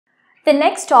The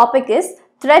next topic is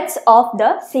threats of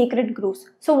the sacred groves.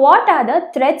 So what are the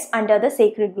threats under the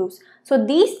sacred groves? So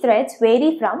these threats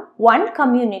vary from one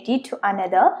community to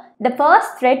another. The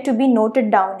first threat to be noted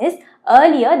down is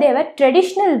earlier there were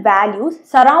traditional values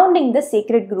surrounding the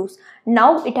sacred groves.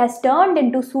 Now it has turned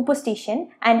into superstition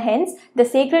and hence the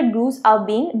sacred groves are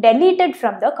being deleted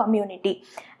from the community.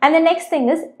 And the next thing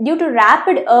is due to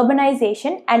rapid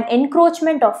urbanization and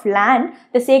encroachment of land,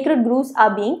 the sacred groves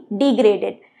are being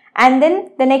degraded. And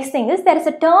then the next thing is there is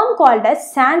a term called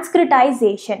as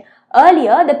Sanskritization.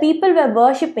 Earlier, the people were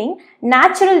worshipping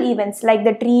natural events like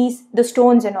the trees, the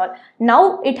stones and all.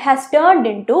 Now it has turned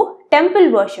into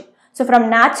temple worship. So from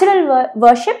natural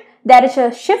worship, there is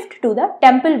a shift to the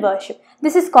temple worship.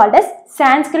 This is called as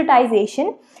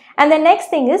Sanskritization. And the next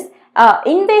thing is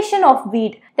invasion of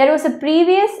weed. There was a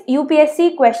previous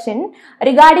UPSC question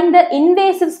regarding the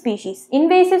invasive species.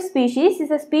 Invasive species is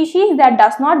a species that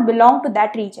does not belong to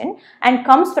that region and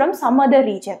comes from some other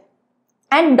region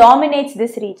and dominates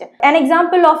this region. An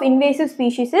example of invasive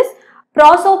species is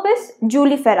Prosopis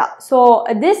julifera. So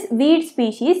this weed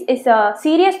species is a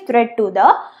serious threat to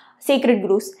the sacred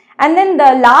groves. And then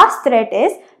the last threat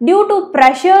is due to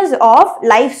pressures of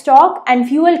livestock and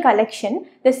fuel collection,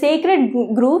 the sacred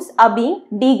groves are being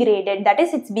degraded. That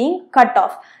is, it's being cut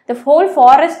off. The whole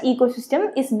forest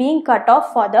ecosystem is being cut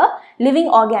off for the living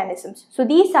organisms. So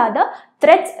these are the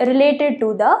threats related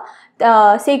to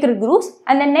the sacred groves.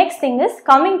 And the next thing is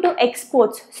coming to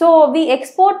exports. So we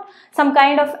export some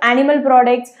kind of animal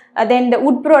products, then the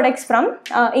wood products from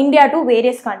India to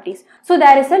various countries. So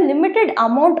there is a limited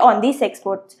amount on these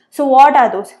exports. So what are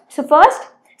those? So first,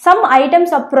 some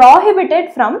items are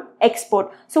prohibited from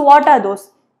export. So what are those?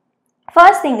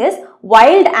 First thing is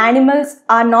wild animals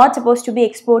are not supposed to be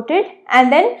exported, and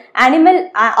then animal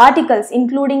articles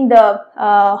including the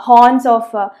horns of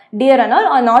deer and all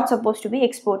are not supposed to be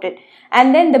exported.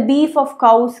 And then the beef of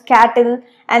cows, cattle,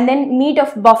 and then meat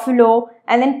of buffalo,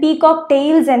 and then peacock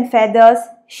tails and feathers,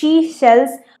 sheep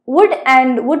shells, wood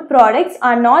and wood products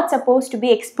are not supposed to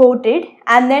be exported,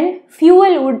 and then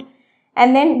fuel wood,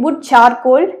 and then wood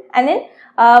charcoal, and then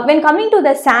when coming to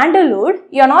the sandalwood,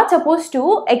 you are not supposed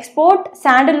to export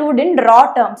sandalwood in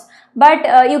raw terms,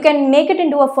 but you can make it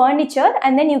into a furniture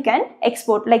and then you can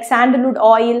export, like sandalwood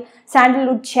oil,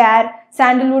 sandalwood chair,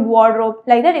 sandalwood wardrobe,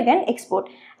 like that you can export.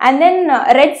 And then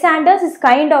red sandals is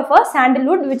kind of a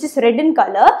sandalwood which is red in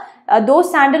color.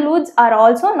 Those sandalwoods are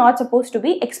also not supposed to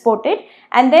be exported.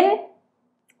 And then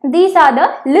these are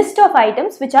the list of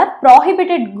items which are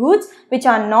prohibited goods which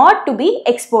are not to be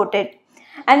exported.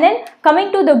 And then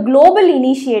coming to the global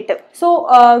initiative. So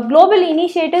global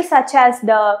initiatives such as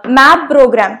the MAP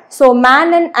program, so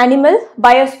Man and Animal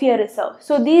Biosphere Reserve.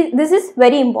 So this is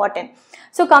very important.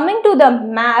 So coming to the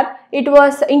MAP, it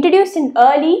was introduced in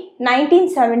early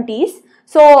 1970s.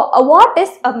 So what is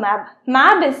a MAP?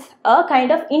 MAP is a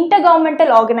kind of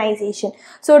intergovernmental organization.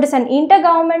 So it is an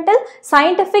intergovernmental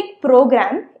scientific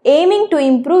program aiming to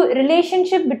improve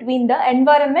relationship between the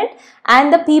environment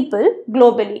and the people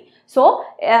globally. So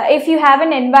if you have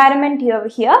an environment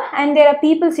here and there are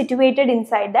people situated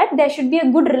inside that, there should be a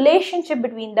good relationship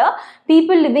between the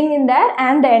people living in there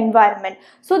and the environment.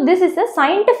 So this is a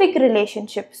scientific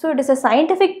relationship. So it is a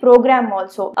scientific program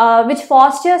also which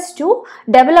fosters to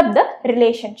develop the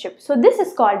relationship. So this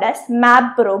is called as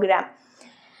MAP program.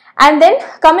 And then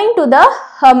coming to the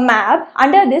MAP,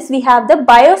 under this we have the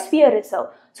Biosphere Reserve.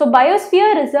 So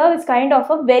Biosphere Reserve is kind of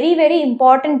a very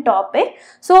important topic.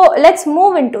 So let's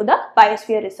move into the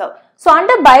Biosphere Reserve. So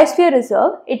under Biosphere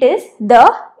Reserve, it is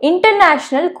the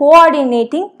International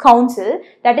Coordinating Council,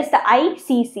 that is the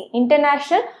ICC,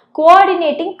 International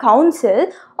Coordinating Council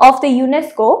of the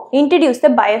UNESCO, introduced the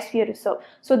Biosphere Reserve.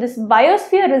 So this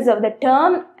Biosphere Reserve, the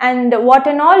term and what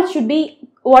and all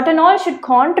should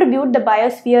contribute the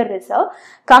Biosphere Reserve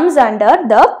comes under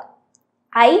the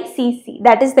ICC,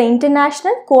 that is the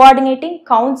International Coordinating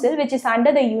Council, which is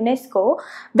under the UNESCO,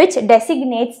 which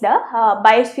designates the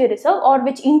Biosphere Reserve or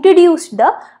which introduced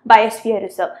the Biosphere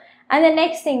Reserve. And the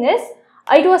next thing is,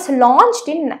 it was launched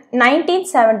in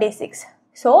 1976.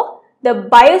 So the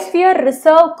Biosphere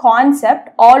Reserve concept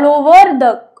all over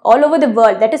the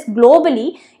world, that is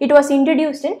globally, it was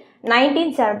introduced in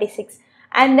 1976.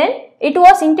 And then it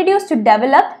was introduced to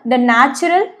develop the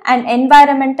natural and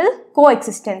environmental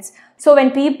coexistence. So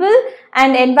when people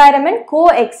and environment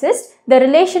coexist, the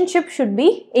relationship should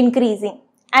be increasing.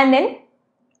 And then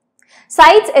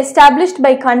sites established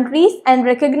by countries and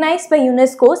recognized by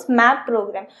UNESCO's MAP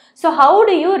program. So how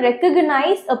do you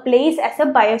recognize a place as a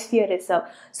biosphere reserve?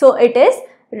 So it is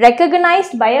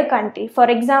recognized by a country. For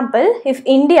example, if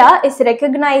India is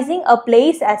recognizing a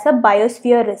place as a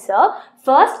biosphere reserve,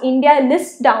 first India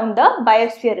lists down the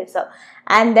biosphere reserve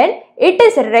and then it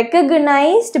is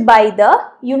recognized by the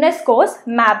UNESCO's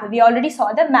MAP. We already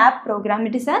saw the MAP program.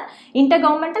 It is an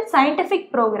intergovernmental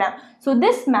scientific program. So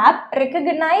this MAP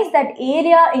recognized that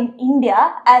area in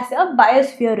India as a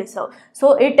biosphere reserve.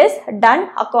 So it is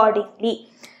done accordingly.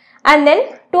 And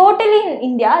then totally in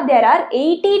India there are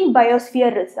 18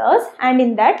 biosphere reserves, and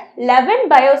in that 11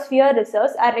 biosphere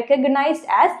reserves are recognized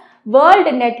as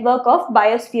World Network of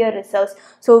Biosphere Reserves.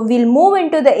 So we'll move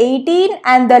into the 18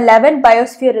 and the 11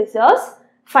 biosphere reserves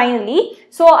finally.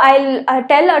 So I'll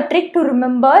tell a trick to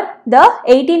remember the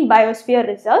 18 biosphere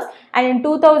reserves, and in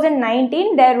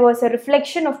 2019 there was a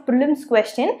reflection of prelims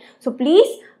question. So please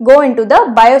go into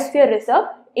the biosphere reserve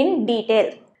in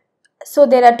detail. So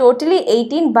there are totally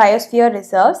 18 biosphere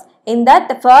reserves. In that,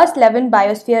 the first 11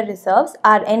 biosphere reserves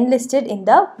are enlisted in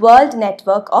the World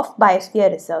Network of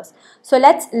Biosphere Reserves. So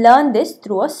let's learn this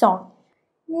through a song.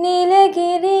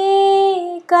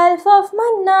 Nilagiri, Gulf of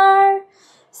Mannar,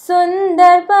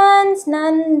 Sundarbans,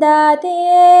 Nandadev,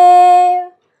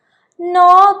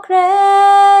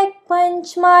 Nokrek,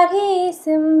 Panchmarhi,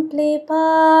 Simplipal,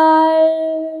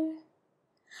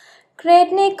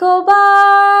 Great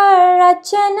Nicobar,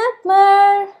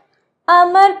 Achanakmar,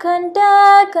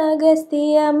 Amarkantak,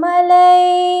 Agastya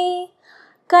Malai,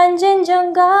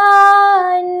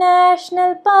 Kanchenjunga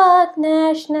National Park,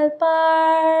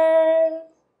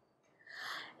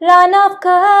 Run of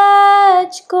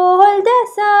Kutch, Cold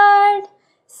Desert,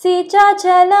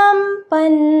 Sichachalam,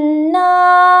 Panna,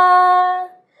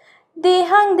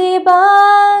 Dihang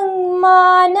Dibang,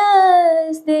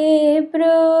 Manas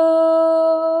Debru.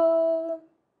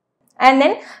 And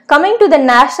then coming to the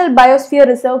National Biosphere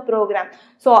Reserve Program.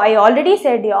 So I already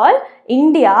said y'all,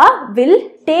 India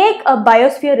will take a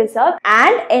biosphere reserve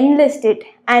and enlist it,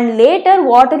 and later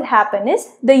what will happen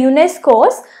is the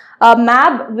UNESCO's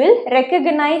MAB will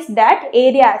recognize that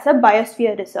area as a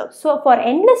biosphere reserve. So for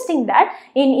enlisting that,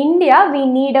 in India we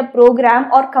need a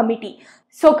program or committee.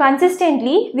 So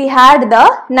consistently we had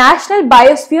the National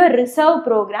Biosphere Reserve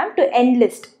Program to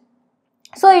enlist.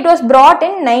 So it was brought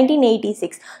in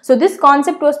 1986. So this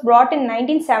concept was brought in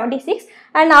 1976,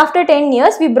 and after 10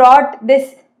 years we brought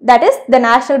this, that is the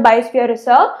National Biosphere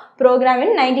Reserve Program, in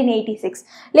 1986.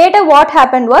 Later what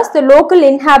happened was the local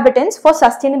inhabitants for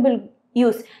sustainable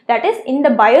use, that is in the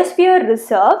biosphere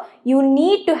reserve you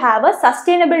need to have a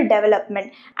sustainable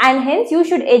development, and hence you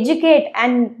should educate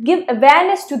and give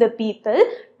awareness to the people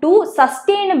to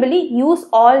sustainably use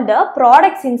all the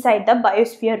products inside the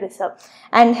biosphere reserve,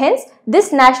 and hence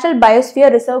this National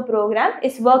Biosphere Reserve Program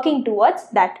is working towards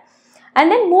that. And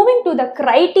then moving to the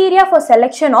criteria for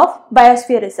selection of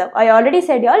biosphere reserve. I already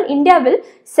said y'all, India will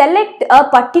select a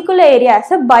particular area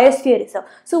as a biosphere reserve.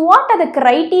 So what are the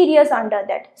criteria under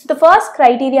that? So the first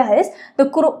criteria is the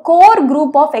core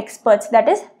group of experts, that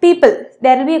is people.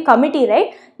 There will be a committee,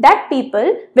 right? That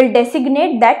people will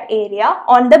designate that area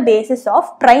on the basis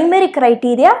of primary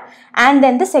criteria and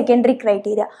then the secondary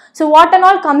criteria. So what and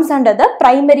all comes under the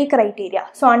primary criteria?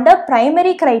 So under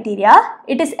primary criteria,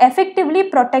 it is effectively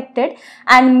protected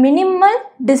and minimal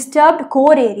disturbed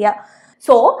core area.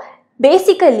 So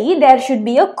basically there should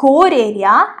be a core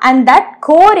area, and that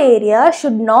core area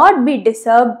should not be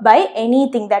disturbed by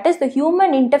anything. That is, the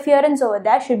human interference over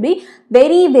there should be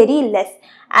very less.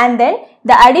 And then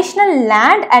the additional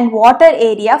land and water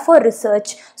area for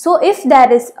research. So if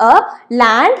there is a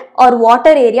land or water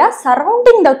area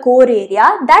surrounding the core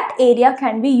area, that area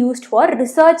can be used for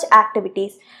research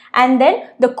activities. And then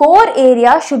the core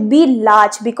area should be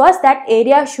large, because that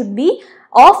area should be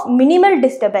of minimal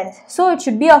disturbance. So it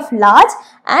should be of large,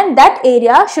 and that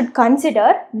area should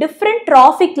consider different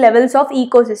trophic levels of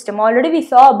ecosystem. Already we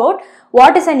saw about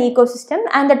what is an ecosystem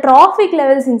and the trophic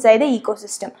levels inside the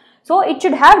ecosystem. So it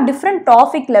should have different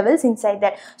trophic levels inside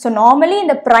that. So normally in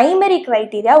the primary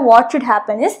criteria, what should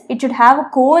happen is it should have a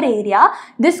core area.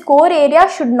 This core area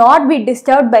should not be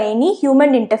disturbed by any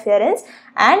human interference,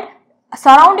 and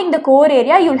surrounding the core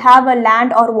area you will have a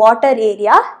land or water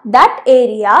area. That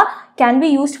area can be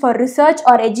used for research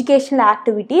or educational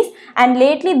activities, and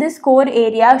lately this core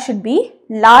area should be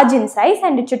large in size,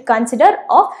 and it should consider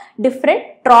of different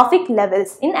trophic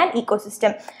levels in an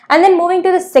ecosystem. And then moving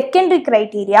to the secondary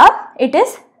criteria, it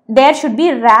is there should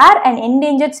be rare and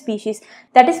endangered species.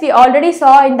 That is, we already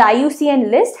saw in the IUCN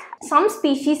list, some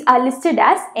species are listed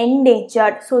as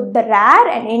endangered. So the rare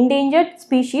and endangered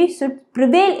species should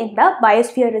prevail in the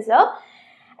biosphere reserve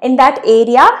in that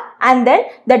area. And then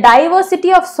the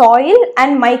diversity of soil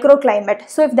and microclimate.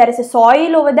 So if there is a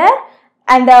soil over there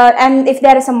and if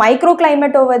there is a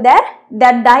microclimate over there,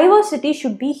 that diversity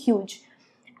should be huge.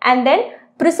 And then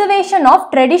preservation of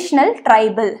traditional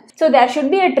tribal. So there should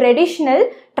be a traditional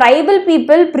tribal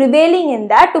people prevailing in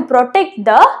that to protect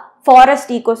the forest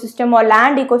ecosystem or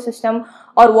land ecosystem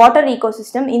or water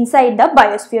ecosystem inside the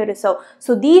biosphere reserve.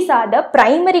 So these are the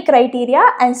primary criteria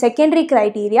and secondary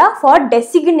criteria for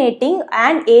designating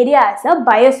an area as a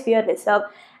biosphere reserve.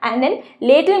 And then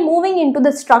later moving into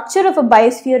the structure of a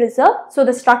biosphere reserve. So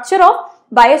the structure of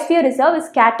biosphere reserve is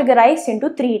categorized into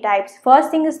 3 types.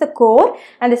 First thing is the core,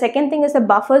 and the second thing is the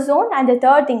buffer zone, and the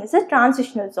third thing is the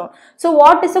transitional zone. So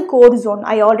what is a core zone?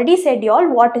 I already said y'all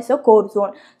what is a core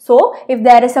zone. So if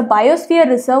there is a biosphere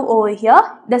reserve over here,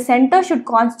 the center should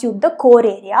constitute the core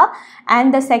area,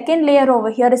 and the second layer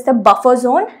over here is the buffer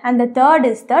zone, and the third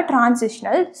is the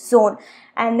transitional zone.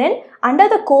 And then under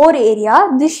the core area,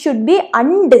 this should be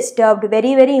undisturbed.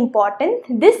 Very, very important.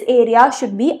 This area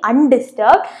should be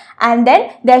undisturbed, and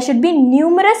then there should be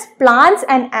numerous plants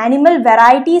and animal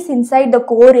varieties inside the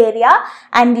core area,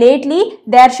 and lately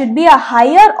there should be a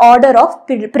higher order of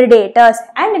predators,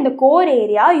 and in the core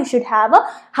area you should have a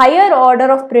higher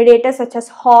order of predators such as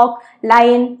hawk,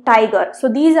 lion, tiger. So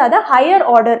these are the higher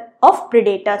order of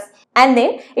predators, and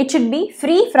then it should be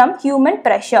free from human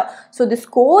pressure. So this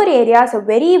core area is a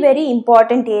very, very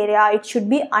important area. It should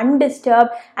be undisturbed,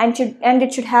 and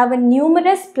it should have a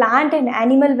numerous plant and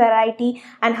animal variety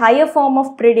and higher form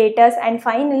of predators, and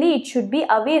finally it should be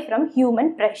away from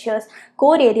human pressures.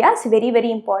 Core area is very,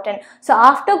 very important. So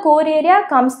after core area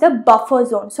comes the buffer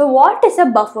zone. So what is a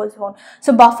buffer zone?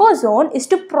 So buffer zone is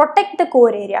to protect the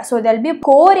core area. So there will be a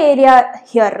core area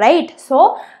here, right?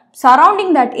 So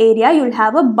surrounding that area you will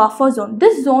have a buffer zone.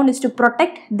 This zone is to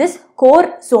protect this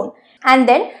core zone. And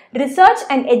then research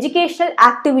and educational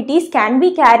activities can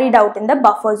be carried out in the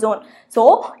buffer zone.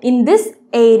 So in this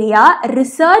area,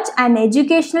 research and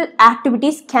educational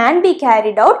activities can be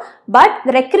carried out, but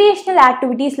recreational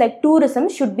activities like tourism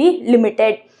should be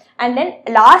limited. And then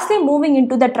lastly, moving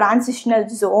into the transitional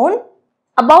zone.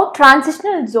 About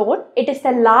transitional zone, it is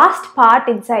the last part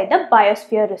inside the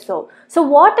biosphere reserve. So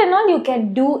what and all you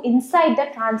can do inside the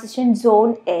transition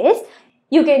zone is,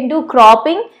 you can do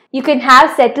cropping, you can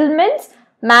have settlements,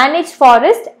 manage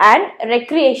forest and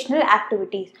recreational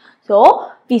activities.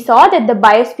 So we saw that the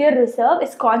biosphere reserve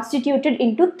is constituted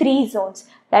into 3 zones,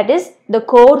 that is the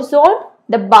core zone,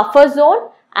 the buffer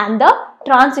zone and the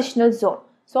transitional zone.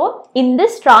 So in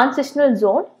this transitional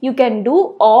zone, you can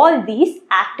do all these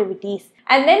activities.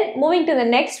 And then moving to the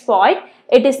next point,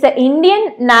 it is the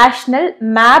Indian National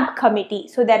MAB Committee.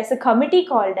 So there is a committee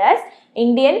called as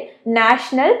Indian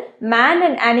National Man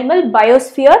and Animal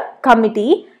Biosphere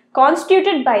Committee,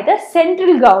 constituted by the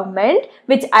central government,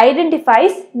 which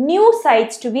identifies new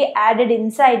sites to be added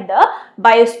inside the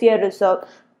biosphere reserve.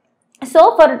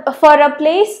 So for a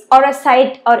place or a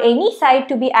site or any site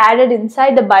to be added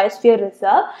inside the biosphere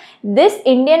reserve, this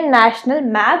Indian National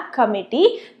MAB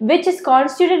Committee, which is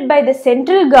constituted by the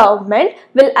central government,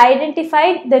 will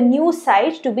identify the new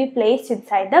site to be placed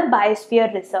inside the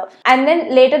biosphere reserve, and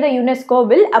then later the UNESCO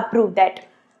will approve that.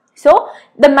 So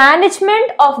the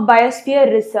management of biosphere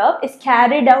reserve is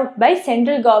carried out by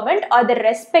central government or the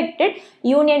respected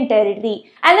union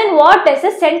territory. And then what does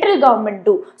the central government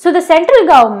do? So the central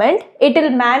government, it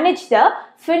will manage the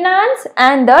finance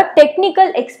and the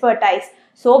technical expertise.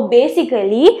 So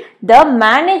basically the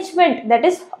management, that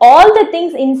is all the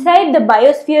things inside the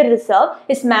biosphere reserve,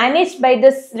 is managed by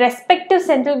the respective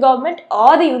central government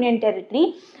or the union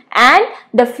territory, and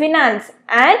the finance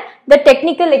and the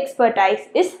technical expertise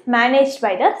is managed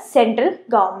by the central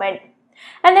government.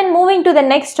 And then moving to the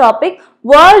next topic,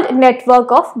 World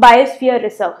Network of Biosphere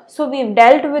Reserve. So we've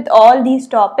dealt with all these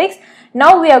topics.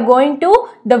 Now we are going to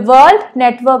the World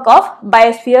Network of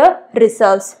Biosphere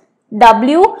Reserves,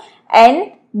 WNBR.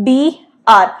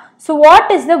 So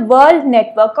what is the World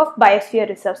Network of Biosphere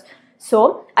Reserves?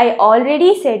 So I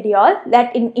already said y'all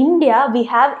that in India we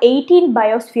have 18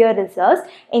 biosphere reserves.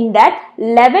 In that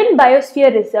 11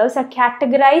 biosphere reserves are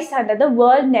categorized under the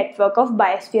World Network of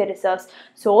Biosphere Reserves.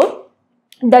 So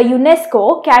the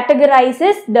UNESCO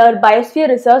categorizes the biosphere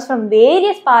reserves from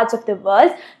various parts of the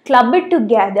world, club it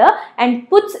together and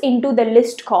puts into the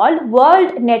list called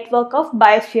World Network of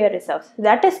Biosphere Reserves.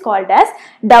 That is called as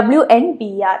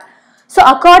WNBR. So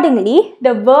accordingly,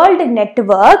 the World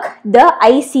Network, the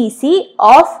ICC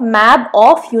of MAB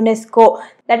of UNESCO,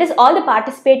 that is all the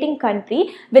participating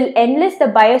country, will enlist the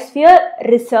biosphere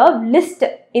reserve list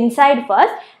inside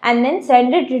first and then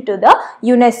send it to the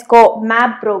UNESCO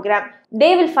MAB program.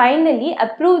 They will finally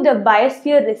approve the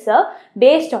biosphere reserve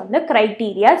based on the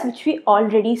criteria which we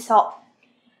already saw.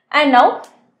 And now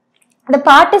the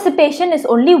participation is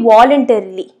only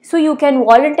voluntarily. So you can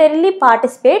voluntarily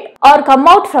participate or come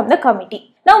out from the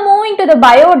committee. Now moving to the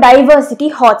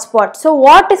biodiversity hotspot. So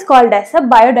what is called as a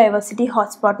biodiversity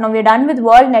hotspot? Now we are done with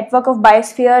World Network of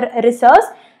Biosphere Reserves,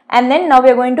 and then now we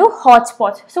are going to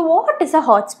hotspots. So what is a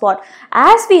hotspot?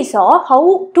 As we saw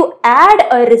how to add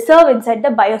a reserve inside the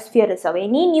biosphere reserve,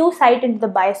 any new site into the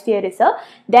biosphere reserve,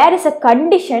 there is a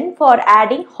condition for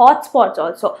adding hotspots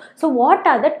also. So what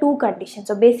are the two conditions?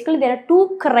 So basically there are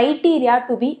two criteria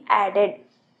to be added.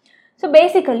 So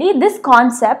basically this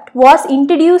concept was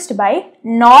introduced by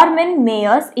Norman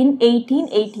Maiers in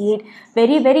 1888.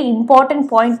 Very important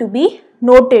point to be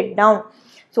noted down.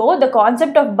 So the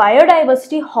concept of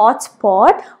biodiversity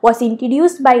hotspot was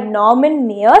introduced by Norman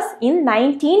Maiers in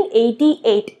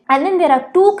 1988. And then there are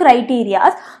two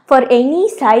criteria for any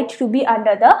site to be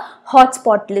under the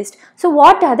hotspot list. So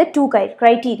what are the two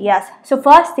criteria? So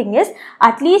first thing is,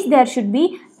 at least there should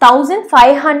be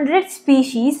 1500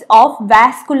 species of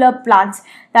vascular plants.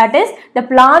 That is, the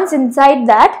plants inside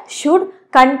that should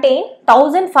contain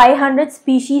 1500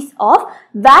 species of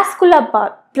vascular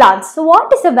plants. So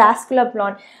what is a vascular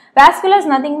plant? Vascular is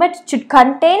nothing but it should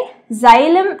contain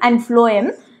xylem and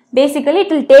phloem. Basically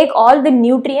it will take all the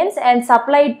nutrients and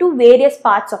supply it to various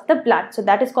parts of the plant. So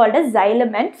that is called as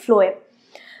xylem and phloem.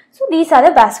 So these are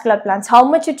the vascular plants. How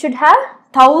much it should have?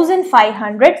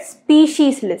 1500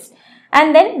 species list.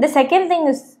 And then the second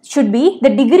thing should be the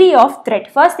degree of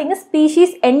threat. First thing is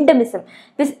species endemism.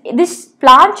 This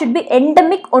plant should be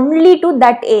endemic only to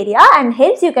that area, and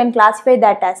hence you can classify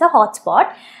that as a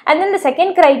hotspot. And then the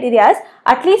second criteria is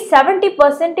at least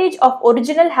 70% of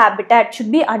original habitat should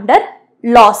be under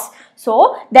loss.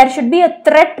 So there should be a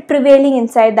threat prevailing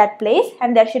inside that place,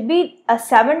 and there should be a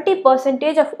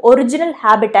 70% of original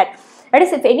habitat. That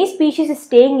is, if any species is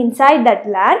staying inside that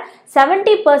land,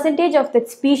 70% of that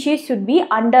species should be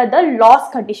under the loss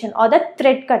condition or the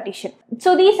threat condition.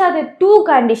 So these are the two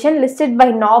conditions listed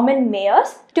by Norman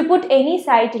Maiers to put any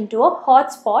site into a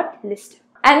hotspot list.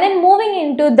 And then moving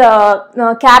into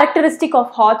the characteristic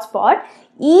of hotspot,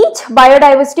 each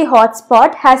biodiversity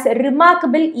hotspot has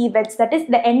remarkable events. That is,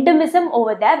 the endemism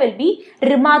over there will be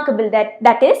remarkable.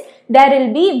 That is, there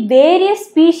will be various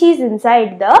species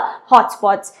inside the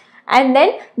hotspots. And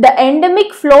then the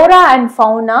endemic flora and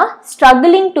fauna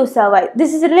struggling to survive.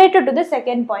 This is related to the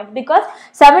second point, because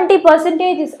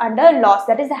 70% is under loss.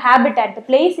 That is, the habitat, the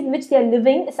place in which they are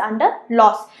living is under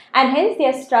loss, and hence they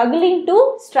are struggling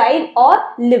to strive or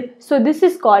live. So this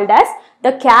is called as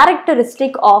the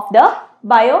characteristic of the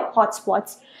bio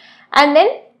hotspots. And then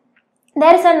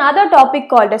there is another topic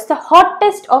called as the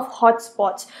hottest of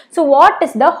hotspots. So what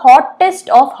is the hottest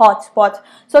of hotspots?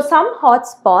 So some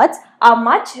hotspots are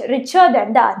much richer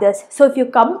than the others. So if you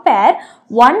compare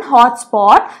one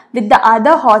hotspot with the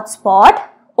other hotspot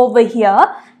over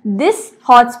here, this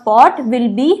hotspot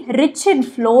will be rich in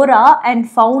flora and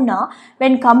fauna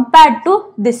when compared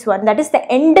to this one. That is, the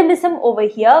endemism over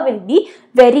here will be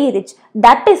very rich.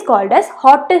 That is called as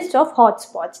hottest of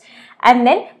hotspots. And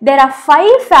then there are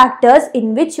 5 factors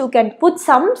in which you can put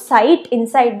some site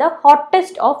inside the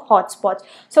hottest of hotspots.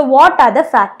 So what are the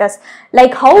factors?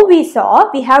 Like how we saw,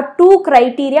 we have 2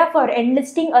 criteria for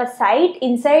enlisting a site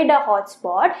inside a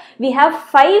hotspot. We have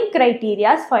 5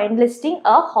 criteria for enlisting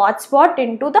a hotspot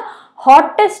into the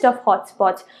hottest of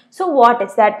hotspots. So what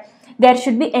is that? There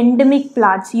should be endemic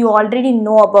plants. You already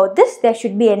know about this. There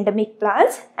should be endemic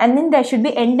plants, and then there should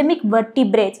be endemic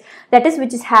vertebrates. That is,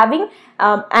 which is having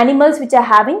animals which are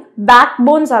having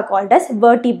backbones are called as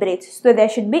vertebrates. So there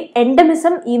should be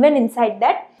endemism even inside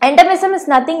that. Endemism is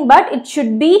nothing but it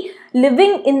should be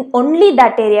living in only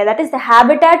that area. That is, the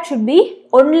habitat should be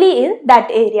only in that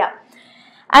area.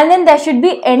 And then there should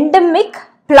be endemic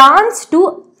plants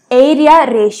to area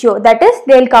ratio. That is,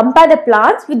 they will compare the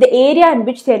plants with the area in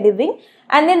which they are living,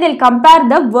 and then they will compare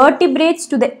the vertebrates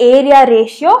to the area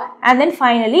ratio, and then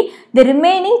finally the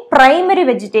remaining primary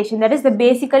vegetation, that is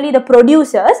basically the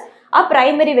producers, are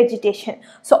primary vegetation.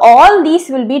 So all these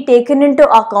will be taken into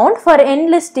account for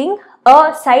enlisting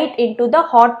a site into the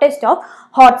hottest of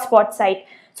hotspot site.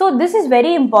 So this is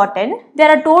very important. There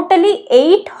are totally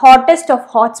 8 hottest of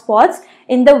hotspots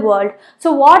in the world.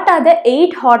 So what are the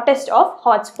 8 hottest of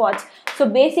hotspots? So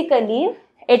basically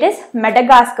it is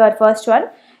Madagascar, first one.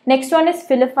 Next one is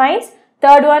Philippines.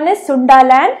 Third one is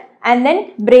Sundaland. And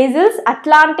then Brazil's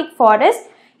Atlantic Forest,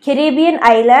 Caribbean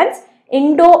Islands,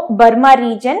 Indo-Burma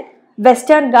region,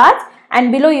 Western Ghats,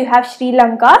 and below you have Sri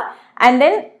Lanka. And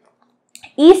then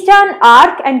Eastern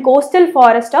Arc and Coastal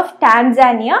Forest of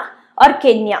Tanzania or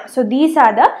Kenya. So these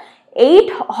are the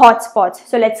 8 hotspots.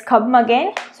 So let's come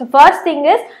again. So first thing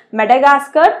is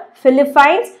Madagascar,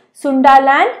 Philippines,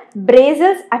 Sundaland,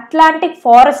 Brazil's Atlantic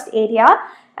forest area,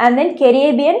 and then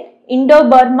Caribbean,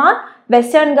 Indo-Burma,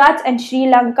 Western Ghats and Sri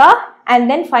Lanka, and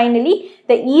then finally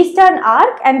the Eastern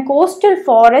Arc and coastal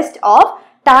forest of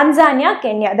Tanzania,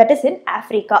 Kenya, that is in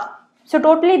Africa. So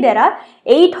totally there are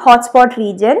 8 hotspot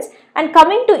regions. And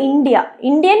coming to India,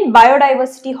 Indian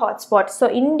biodiversity hotspots. So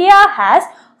India has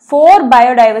 4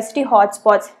 biodiversity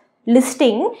hotspots.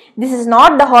 Listing, this is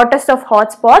not the hottest of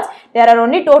hotspots. There are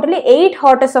only totally 8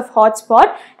 hottest of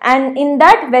hotspot, and in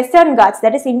that Western Ghats,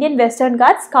 that is Indian Western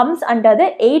Ghats, comes under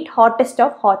the 8 hottest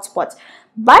of hotspots.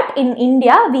 But in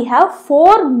India, we have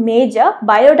 4 major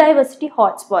biodiversity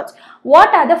hotspots. What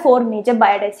are the 4 major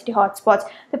biodiversity hotspots?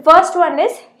 The first one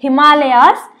is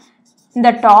Himalayas in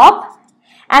the top,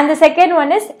 and the second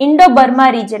one is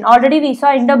Indo-Burma region. Already we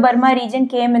saw Indo-Burma region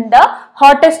came in the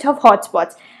hottest of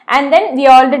hotspots. And then we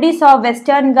already saw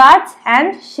Western Ghats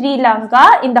and Sri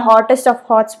Lanka in the hottest of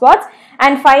hotspots.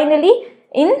 And finally,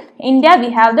 in India, we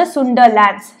have the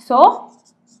Sundalands. So,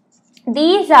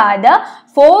 these are the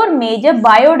 4 major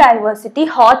biodiversity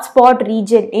hotspot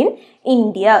region in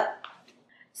India.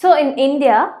 So, in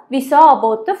India, we saw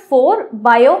about the 4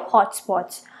 bio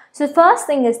hotspots. So, first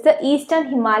thing is the Eastern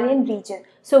Himalayan region.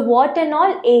 So, what and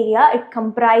all area it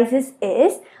comprises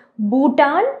is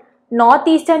Bhutan,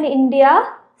 Northeastern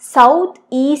India, South,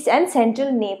 East and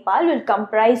Central Nepal will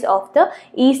comprise of the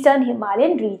Eastern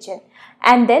Himalayan region.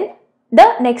 And then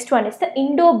the next one is the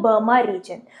Indo-Burma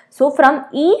region. So from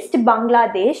East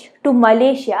Bangladesh to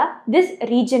Malaysia, this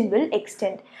region will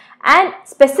extend. And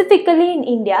specifically in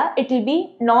India, it will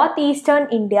be Northeastern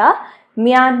India,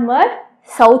 Myanmar,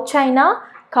 South China,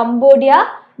 Cambodia,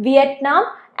 Vietnam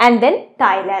and then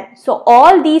Thailand. So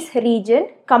all these region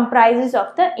comprises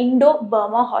of the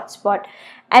Indo-Burma hotspot.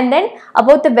 And then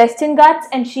about the Western Ghats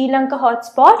and Sri Lanka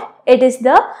hotspot, it is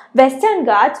the Western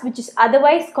Ghats which is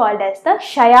otherwise called as the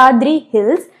Sahyadri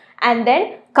Hills. And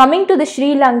then coming to the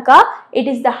Sri Lanka, it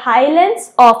is the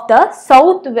highlands of the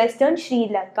southwestern Sri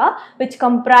Lanka which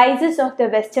comprises of the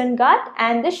Western Ghat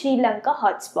and the Sri Lanka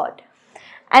hotspot.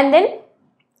 And then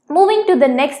moving to the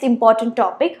next important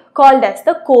topic called as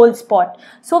the cold spot.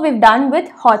 So we've done with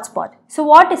hotspot. So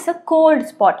what is a cold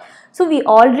spot? So we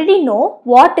already know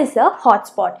what is a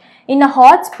hotspot. In a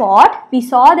hotspot, we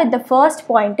saw that the first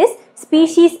point is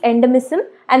species endemism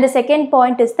and the second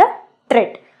point is the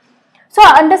threat. So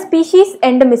under species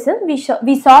endemism,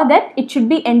 we saw that it should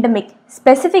be endemic.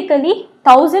 Specifically,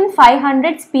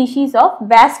 1500 species of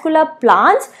vascular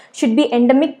plants should be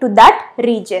endemic to that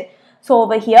region. So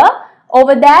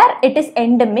over there it is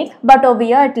endemic, but over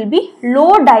here it will be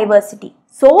low diversity.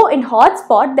 So in hot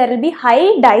spot there will be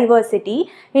high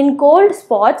diversity, in cold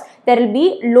spots there will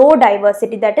be low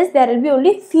diversity, that is there will be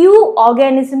only few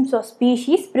organisms or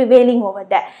species prevailing over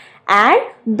there, and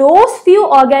those few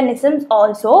organisms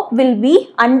also will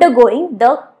be undergoing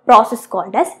the process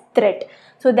called as threat.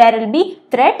 So there will be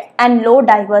threat and low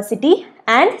diversity,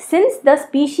 and since the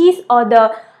species or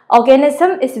the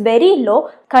organism is very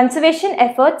low, conservation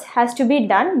efforts has to be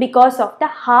done because of the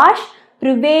harsh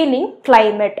prevailing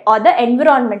climate or the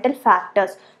environmental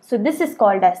factors. So this is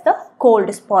called as the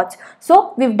cold spots.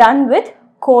 So we've done with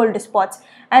cold spots.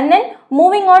 And then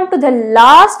moving on to the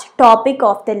last topic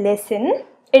of the lesson,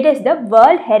 it is the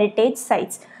World Heritage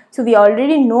Sites. So we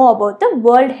already know about the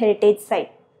World Heritage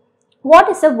Site. What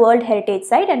is a World Heritage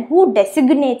Site and who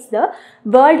designates the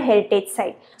World Heritage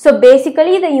Site? So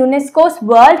basically the UNESCO's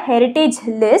World Heritage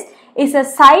List is a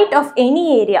site of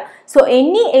any area. So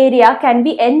any area can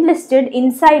be enlisted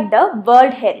inside the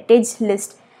World Heritage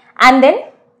List. And then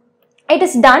it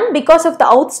is done because of the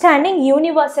outstanding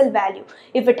universal value.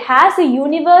 If it has a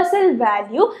universal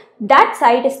value, that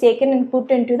site is taken and put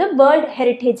into the World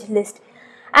Heritage List.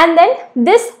 And then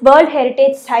this World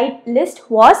Heritage Site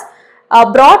list was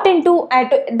brought into,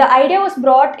 the idea was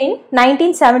brought in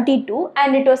 1972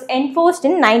 and it was enforced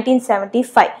in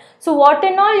 1975. So what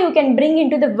and all you can bring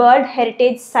into the World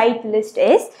Heritage Site list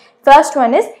is, first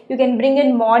one is you can bring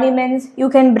in monuments, you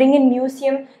can bring in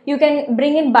museum, you can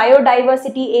bring in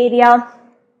biodiversity area,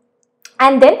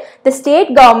 and then the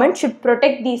state government should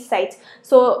protect these sites.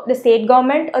 So the state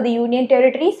government or the union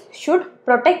territories should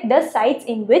protect the sites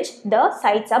in which the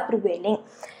sites are prevailing.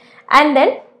 And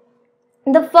then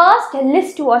the first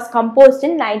list was composed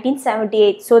in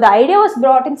 1978. So the idea was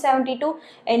brought in 72,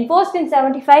 enforced in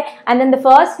 75, and then the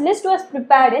first list was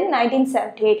prepared in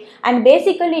 1978. And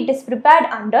basically it is prepared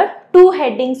under 2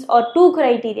 headings or 2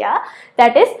 criteria,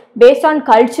 that is based on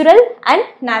cultural and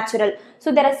natural.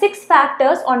 So there are 6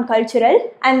 factors on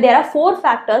cultural and there are 4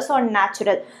 factors on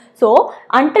natural. So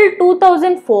until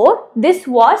 2004,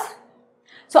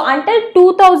 until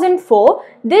 2004,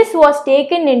 this was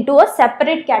taken into a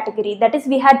separate category. That is,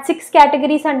 we had 6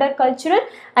 categories under cultural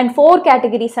and 4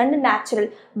 categories under natural.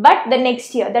 But the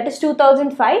next year, that is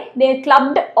 2005, they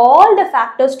clubbed all the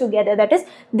factors together, that is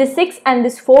this 6 and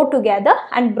this 4 together,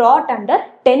 and brought under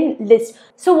 10 lists.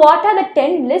 So what are the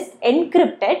 10 lists?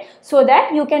 Encrypted, so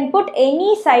that you can put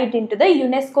any site into the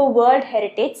UNESCO World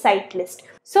Heritage Site list.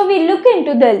 So we look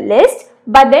into the list,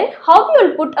 but then how you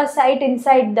will put a site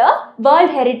inside the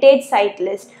World Heritage Site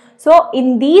list? So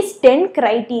in these 10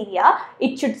 criteria,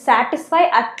 it should satisfy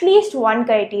at least one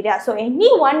criteria. So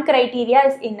any one criteria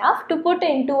is enough to put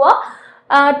into a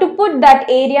to put that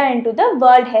area into the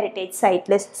World Heritage Site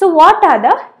list. So what are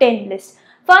the 10 lists?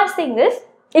 First thing is,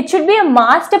 it should be a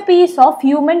masterpiece of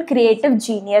human creative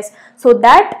genius. So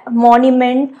that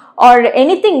monument or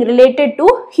anything related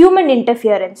to human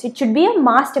interference, it should be a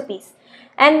masterpiece.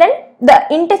 And then the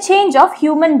interchange of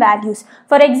human values.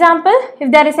 For example,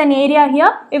 if there is an area here,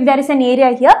 if there is an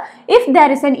area here, if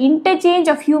there is an interchange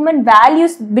of human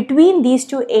values between these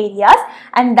two areas,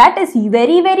 and that is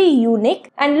very, very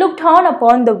unique and looked on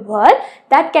upon the world,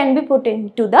 that can be put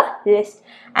into the list.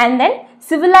 And then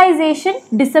civilization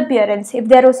disappearance. If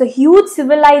there was a huge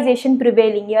civilization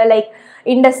prevailing here, like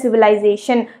Indus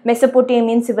civilization,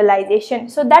 Mesopotamian civilization,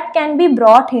 so that can be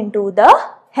brought into the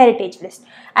heritage list.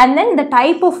 And then the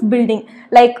type of building,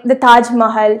 like the Taj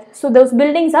Mahal, so those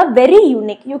buildings are very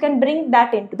unique, you can bring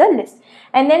that into the list.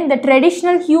 And then the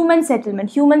traditional human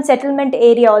settlement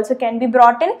area also can be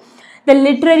brought in. The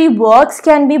literary works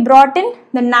can be brought in.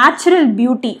 The natural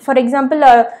beauty, for example,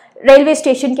 a railway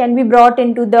station can be brought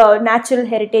into the natural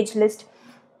heritage list.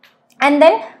 And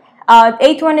then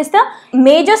 8th one is the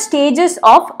major stages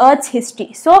of Earth's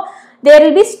history. So there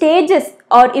will be stages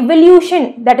or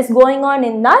evolution that is going on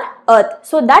in the Earth.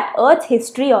 So that Earth's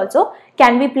history also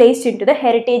can be placed into the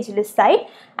heritage list site.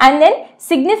 And then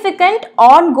significant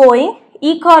ongoing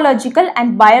ecological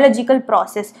and biological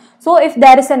process. So if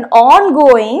there is an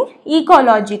ongoing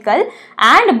ecological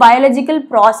and biological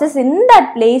process in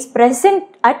that place present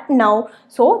at now,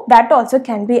 so that also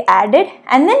can be added.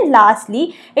 And then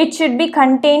lastly, it should be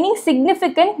containing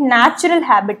significant natural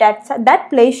habitats. That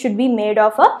place should be made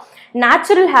of a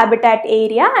natural habitat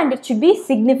area, and it should be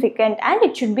significant and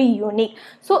it should be unique.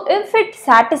 So if it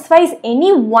satisfies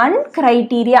any one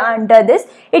criteria under this,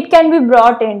 it can be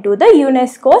brought into the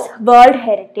UNESCO's World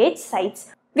Heritage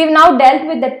Sites. We've now dealt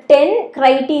with the 10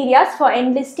 criteria for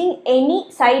enlisting any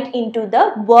site into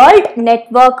the World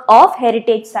Network of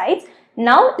Heritage Sites.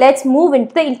 Now let's move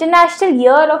into the International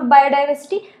Year of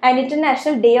Biodiversity and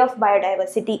International Day of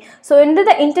Biodiversity. So into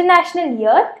the International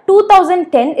Year,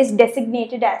 2010 is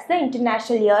designated as the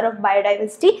International Year of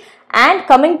Biodiversity, and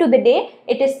coming to the day,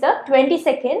 it is the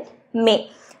 22nd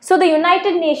May. So the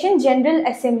United Nations General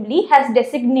Assembly has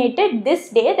designated this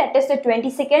day, that is the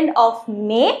 22nd of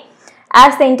May,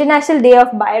 as the International Day of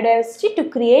Biodiversity to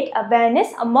create awareness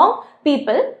among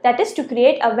people, that is to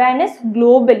create awareness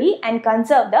globally and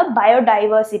conserve the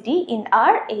biodiversity in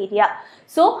our area.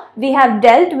 So we have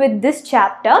dealt with this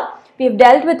chapter, we have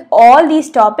dealt with all these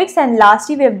topics, and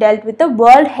lastly we have dealt with the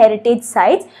World Heritage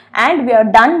Sites, and we are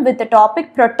done with the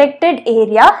topic Protected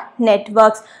Area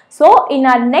Networks. So in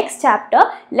our next chapter,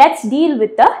 let's deal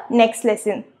with the next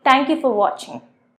lesson. Thank you for watching.